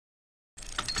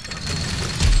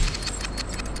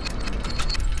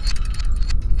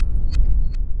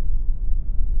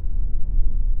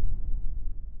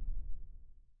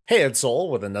Hey, it's Soul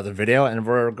with another video, and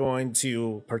we're going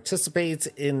to participate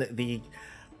in the,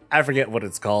 I forget what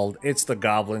it's called. It's the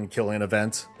Goblin Killing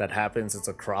event that happens. It's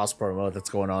a cross promo that's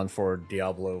going on for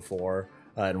Diablo 4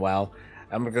 and WoW.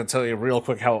 I'm going to tell you real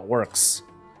quick how it works.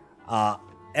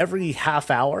 Every half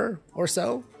hour or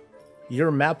so, your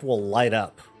map will light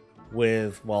up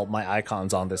with, well, my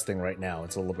icon's on this thing right now.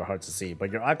 It's a little bit hard to see,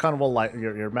 but your icon will light,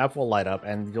 your map will light up,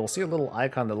 and you'll see a little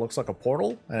icon that looks like a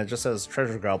portal, and it just says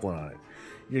Treasure Goblin on it.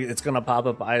 It's going to pop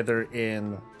up either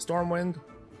in Stormwind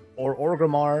or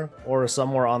Orgrimmar or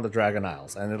somewhere on the Dragon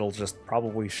Isles, and it'll just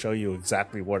probably show you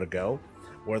exactly where to go,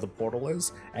 where the portal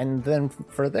is, and then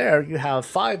for there you have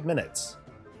 5 minutes.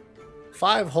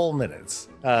 5 whole minutes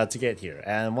to get here.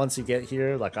 And once you get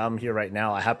here, like I'm here right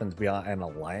now, I happen to be on an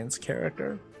alliance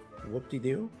character.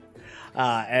 Whoop-de-doo.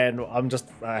 And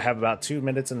I have about 2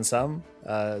 minutes and some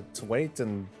to wait,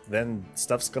 and then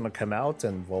stuff's gonna come out,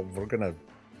 and well, we're gonna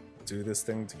do this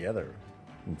thing together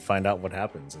and find out what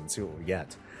happens and see what we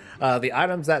get. The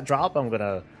items that drop, I'm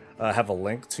gonna have a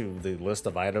link to the list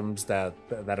of items that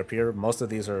appear. Most of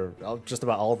these are, just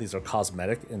about all of these are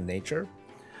cosmetic in nature.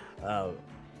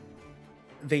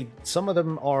 Some of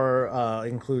them are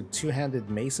include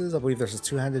two-handed maces. I believe there's a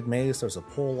two-handed mace, there's a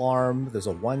pole arm, there's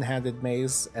a one-handed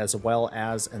mace, as well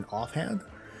as an offhand.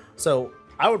 So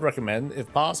I would recommend,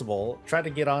 if possible, try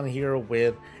to get on here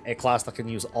with a class that can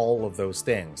use all of those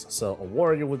things. So a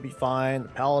warrior would be fine, a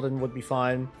paladin would be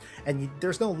fine, and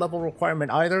there's no level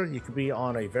requirement either. You could be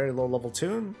on a very low level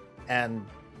tune and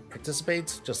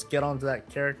participate. Just get onto that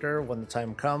character when the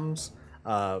time comes.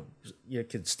 You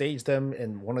could stage them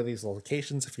in one of these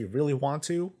locations if you really want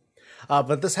to.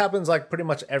 But this happens like pretty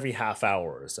much every half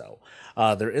hour or so.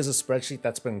 There is a spreadsheet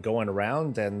that's been going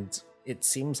around, and it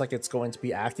seems like it's going to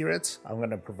be accurate. I'm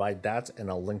going to provide that in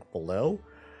a link below.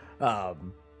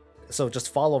 So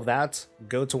just follow that,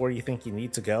 go to where you think you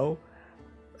need to go,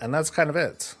 and that's kind of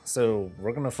it. So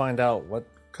we're going to find out what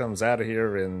comes out of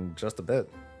here in just a bit.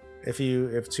 If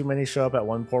too many show up at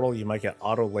one portal, you might get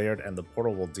auto-layered and the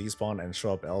portal will despawn and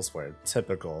show up elsewhere.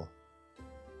 Typical.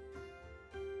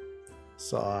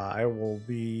 So I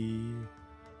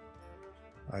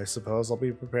suppose I'll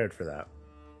be prepared for that.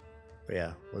 But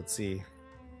yeah, let's see.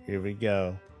 Here we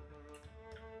go.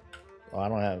 Oh, I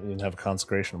don't even have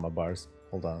consecration on my bars.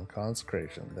 Hold on,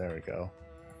 consecration. There we go.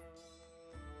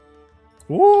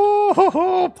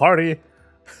 Woo! Party!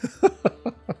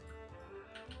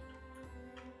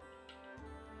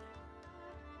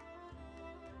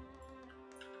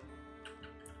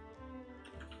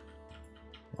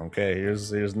 Okay,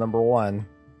 here's number 1.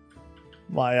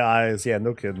 My eyes, yeah,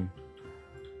 no kidding.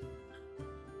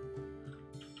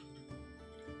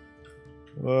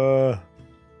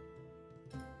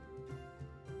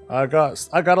 I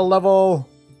got a level.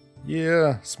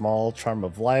 Yeah, small charm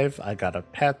of life. I got a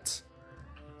pet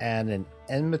and an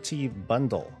enmity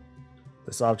bundle.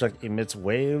 This object emits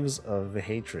waves of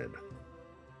hatred.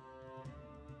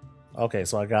 Okay,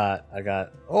 so I got I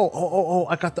got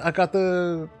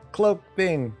the cloak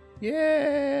thing.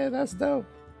 Yeah, that's dope.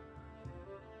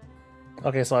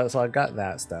 Okay, so I got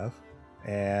that stuff.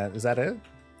 And is that it?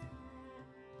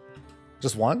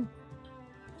 Just one?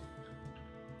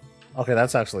 Okay,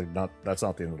 that's actually not the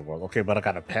end of the world. Okay, but I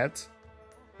got a pet.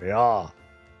 Yeah.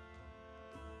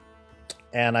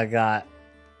 And I got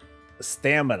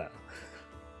stamina.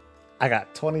 I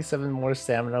got 27 more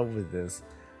stamina with this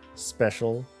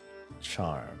special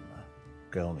charm.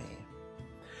 Go me.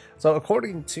 So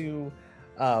according to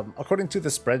the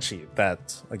spreadsheet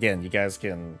that, again, you guys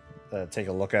can take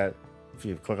a look at if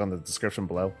you click on the description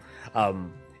below,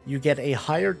 you get a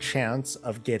higher chance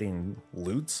of getting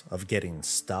loot, of getting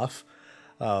stuff,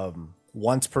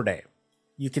 once per day.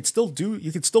 You could still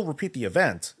repeat the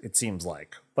event, it seems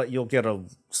like, but you'll get a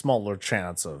smaller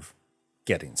chance of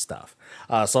getting stuff.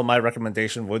 So my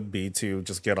recommendation would be to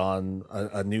just get on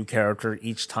a new character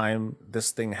each time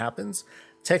this thing happens.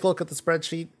 Take a look at the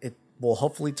spreadsheet. It will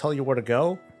hopefully tell you where to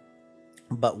go.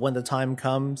 But when the time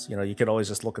comes, you could always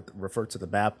just refer to the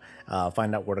map,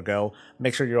 find out where to go.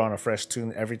 Make sure you're on a fresh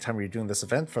tune every time you're doing this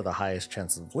event for the highest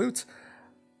chances of loot.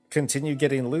 Continue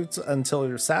getting loot until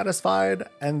you're satisfied,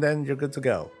 and then you're good to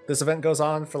go. This event goes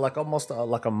on for like almost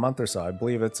like a month or so. I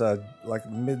believe it's like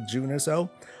mid-June or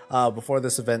so before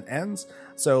this event ends.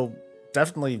 So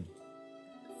definitely,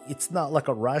 it's not like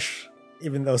a rush,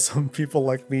 even though some people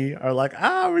like me are like,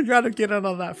 we gotta get in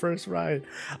on that first ride.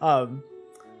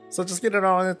 So just get it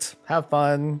on it, have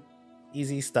fun,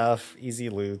 easy stuff, easy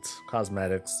loot,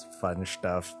 cosmetics, fun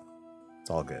stuff. It's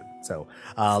all good. So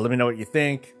let me know what you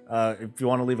think. If you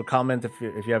want to leave a comment,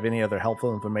 if you have any other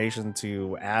helpful information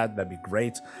to add, that'd be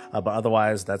great. But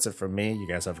otherwise, that's it from me. You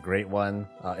guys have a great one.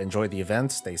 Enjoy the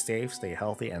event. Stay safe, stay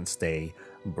healthy, and stay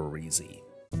breezy.